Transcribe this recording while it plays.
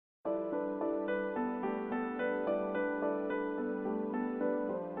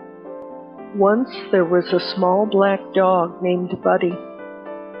Once there was a small black dog named Buddy.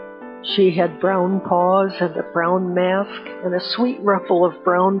 She had brown paws and a brown mask and a sweet ruffle of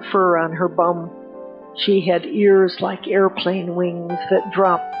brown fur on her bum. She had ears like airplane wings that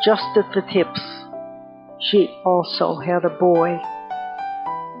dropped just at the tips. She also had a boy.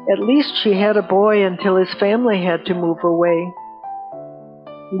 At least she had a boy until his family had to move away,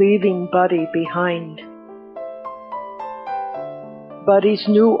 leaving Buddy behind. Buddy's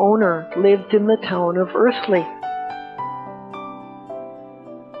new owner lived in the town of Earthly.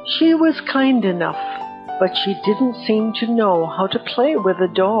 She was kind enough, but she didn't seem to know how to play with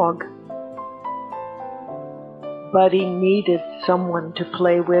a dog. Buddy needed someone to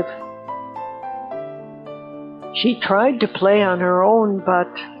play with. She tried to play on her own,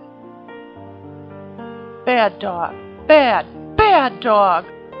 but... Bad dog, bad dog.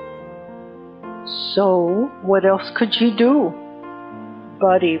 So, what else could she do?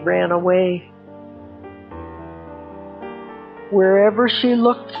 Buddy ran away. Wherever she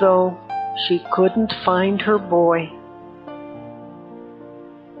looked, though, she couldn't find her boy.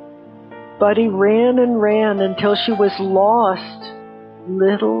 Buddy ran and ran until she was lost.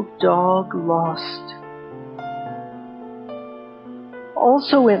 Little dog lost.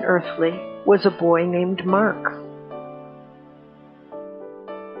 Also in Earthly was a boy named Mark.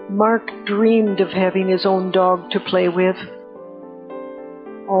 Mark dreamed of having his own dog to play with.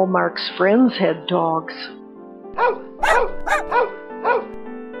 All Mark's friends had dogs.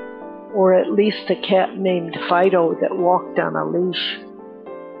 Or at least a cat named Fido that walked on a leash.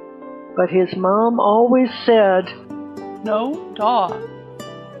 But his mom always said, No dog.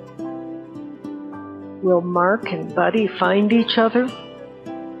 Will Mark and Buddy find each other?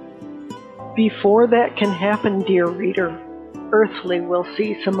 Before that can happen, dear reader, Earthly will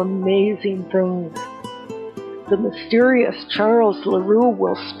see some amazing things. The mysterious Charles LaRue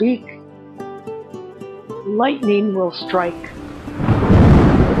will speak. Lightning will strike.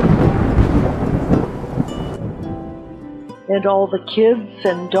 And all the kids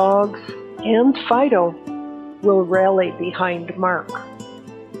and dogs and Fido will rally behind Mark.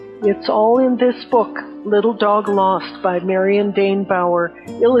 It's all in this book, Little Dog Lost by Marion Dane Bauer,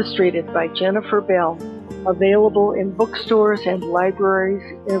 illustrated by Jennifer Bell, available in bookstores and libraries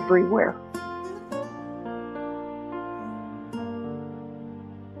everywhere.